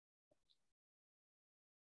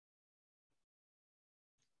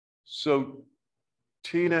So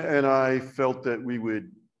Tina and I felt that we would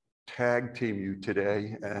tag team you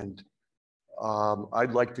today, and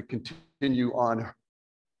I'd like to continue on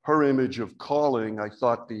her image of calling. I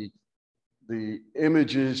thought the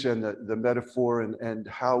images and the metaphor and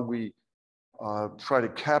how we try to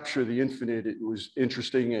capture the infinite, it was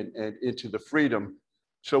interesting and into the freedom.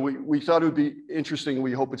 So we thought it would be interesting.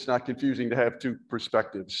 We hope it's not confusing to have two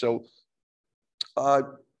perspectives. So I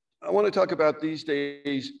want to talk about these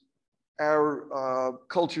days, our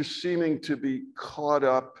culture seeming to be caught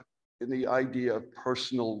up in the idea of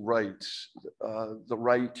personal rights, the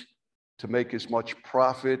right to make as much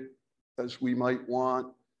profit as we might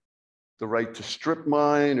want, the right to strip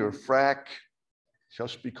mine or frack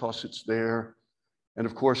just because it's there, and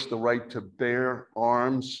of course the right to bear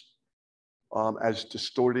arms, as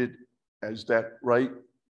distorted as that right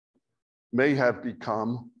may have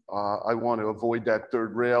become. I want to avoid that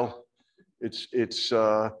third rail. It's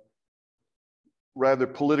rather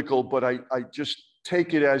political, but I just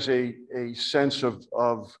take it as a sense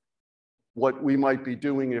of what we might be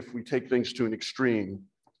doing if we take things to an extreme.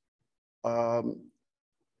 How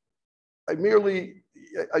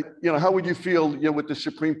would you feel, with the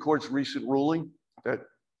Supreme Court's recent ruling that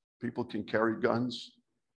people can carry guns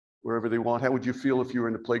wherever they want? How would you feel if you were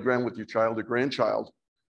in the playground with your child or grandchild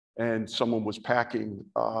and someone was packing?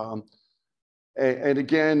 And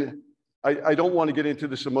again, I don't want to get into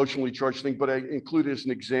this emotionally charged thing, but I include it as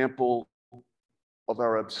an example of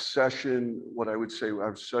our obsession, what I would say our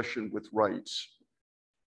obsession with rights.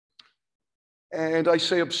 And I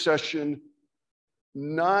say obsession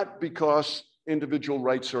not because individual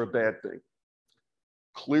rights are a bad thing.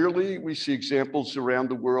 Clearly, we see examples around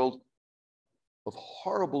the world of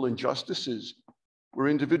horrible injustices where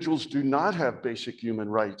individuals do not have basic human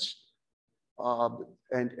rights.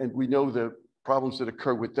 And we know the problems that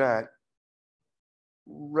occur with that.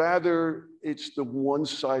 Rather, it's the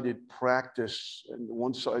one-sided practice and the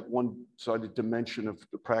one-sided dimension of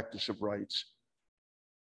the practice of rights.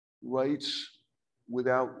 Rights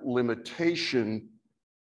without limitation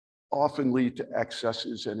often lead to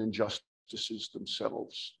excesses and injustices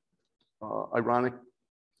themselves. Ironic,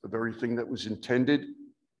 the very thing that was intended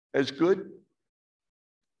as good,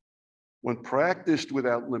 when practiced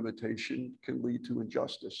without limitation, can lead to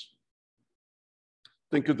injustice.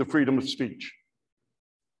 Think of the freedom of speech.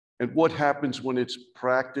 And what happens when it's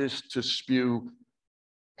practiced to spew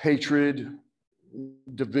hatred,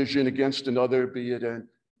 division against another, be it an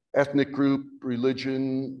ethnic group,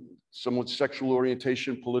 religion, someone's sexual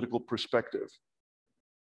orientation, political perspective?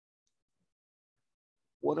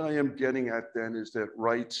 What I am getting at then is that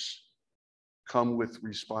rights come with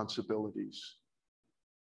responsibilities.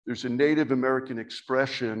 There's a Native American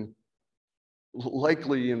expression,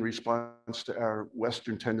 likely in response to our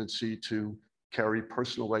Western tendency to carry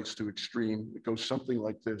personal rights to extreme. It goes something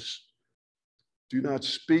like this: do not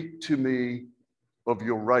speak to me of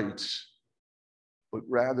your rights, but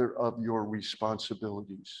rather of your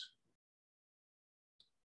responsibilities.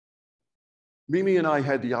 Mimi and I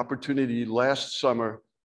had the opportunity last summer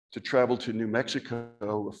to travel to New Mexico,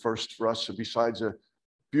 a first for us. And besides a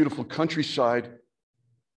beautiful countryside,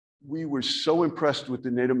 we were so impressed with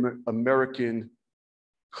the Native American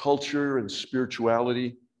culture and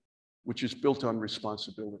spirituality, which is built on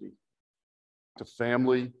responsibility to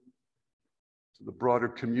family, to the broader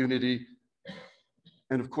community,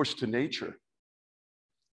 and of course to nature.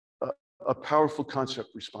 A powerful concept,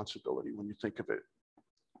 responsibility, when you think of it.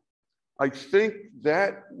 I think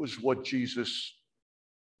that was what Jesus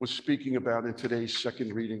was speaking about in today's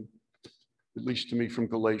second reading, at least to me from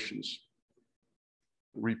Galatians.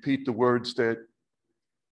 Repeat the words that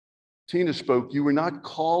Tina spoke. You were not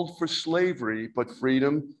called for slavery, but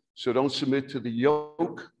freedom. So don't submit to the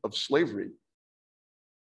yoke of slavery.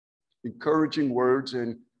 Encouraging words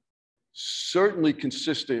and certainly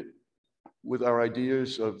consistent with our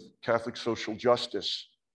ideas of Catholic social justice.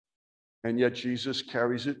 And yet Jesus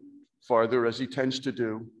carries it farther, as he tends to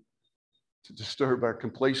do, to disturb our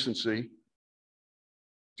complacency.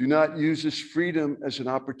 Do not use this freedom as an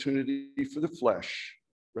opportunity for the flesh.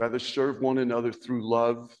 Rather, serve one another through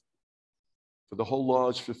love. For the whole law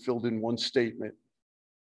is fulfilled in one statement.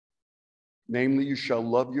 Namely, you shall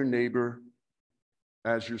love your neighbor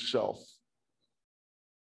as yourself.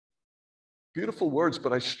 Beautiful words,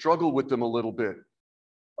 but I struggle with them a little bit.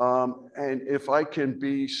 And if I can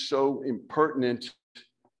be so impertinent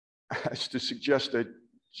as to suggest that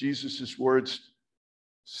Jesus's words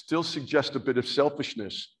still suggest a bit of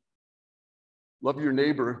selfishness. Love your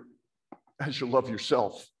neighbor as you love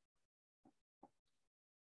yourself.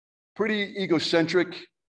 Pretty egocentric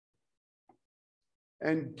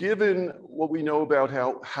And given what we know about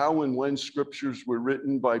how and when scriptures were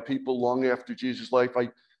written by people long after Jesus' life,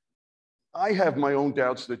 I have my own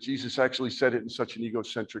doubts that Jesus actually said it in such an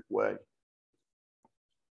egocentric way.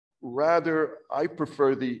 Rather, I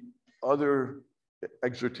prefer the other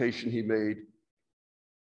exhortation he made: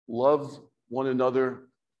 love one another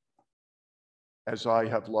as I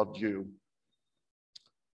have loved you.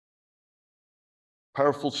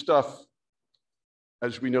 Powerful stuff.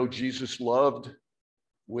 As we know, Jesus loved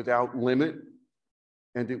without limit,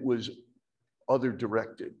 and it was other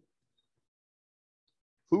directed.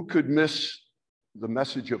 Who could miss the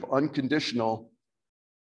message of unconditional,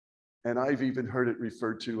 and I've even heard it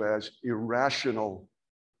referred to as irrational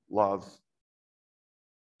love?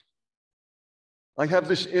 I have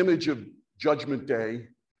this image of Judgment Day,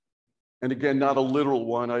 and again, not a literal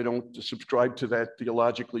one. I don't subscribe to that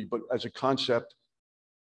theologically, but as a concept.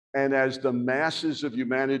 And as the masses of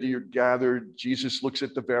humanity are gathered, Jesus looks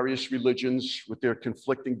at the various religions with their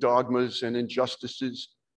conflicting dogmas and injustices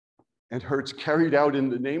and hurts carried out in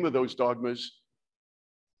the name of those dogmas.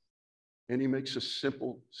 And he makes a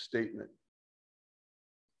simple statement.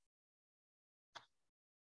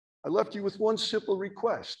 I left you with one simple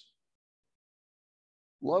request: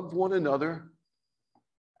 love one another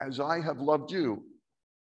as I have loved you.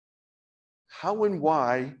 How and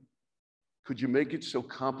why could you make it so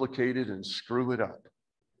complicated and screw it up?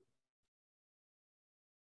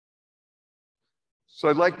 So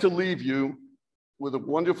I'd like to leave you with a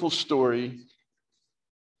wonderful story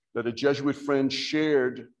that a Jesuit friend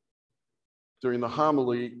shared during the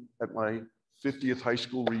homily at my 50th high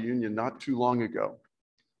school reunion not too long ago.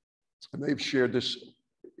 And they've shared this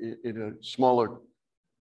in a smaller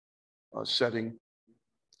setting.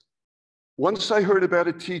 Once I heard about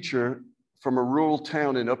a teacher from a rural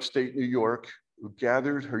town in upstate New York who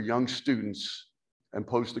gathered her young students and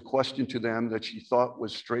posed a question to them that she thought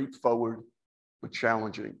was straightforward but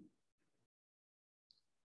challenging.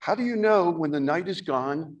 How do you know when the night is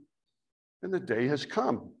gone and the day has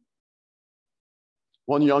come?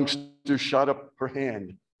 One youngster shot up her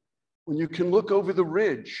hand. When you can look over the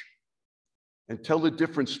ridge and tell the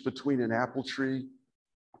difference between an apple tree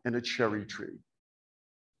and a cherry tree.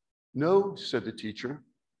 No, said the teacher.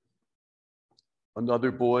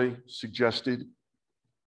 Another boy suggested,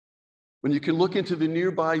 when you can look into the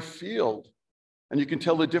nearby field and you can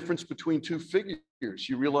tell the difference between two figures,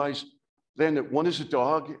 you realize then that one is a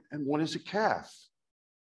dog and one is a calf.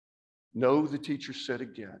 No, the teacher said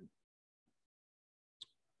again.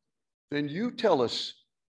 Then you tell us,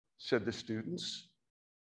 said the students.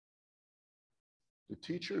 The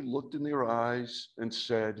teacher looked in their eyes and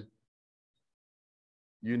said,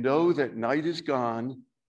 you know that night is gone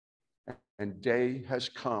and day has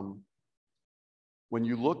come when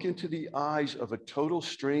you look into the eyes of a total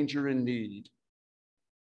stranger in need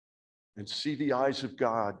and see the eyes of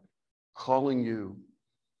God calling you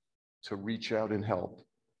to reach out and help.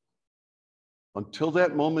 Until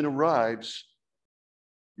that moment arrives,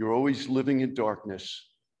 you're always living in darkness.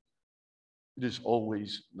 It is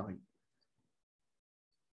always night.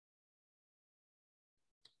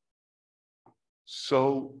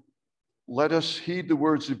 So let us heed the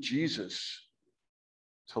words of Jesus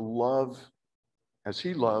to love as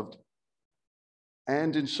he loved,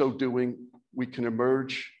 and in so doing, we can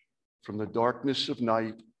emerge from the darkness of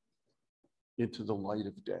night into the light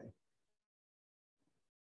of day.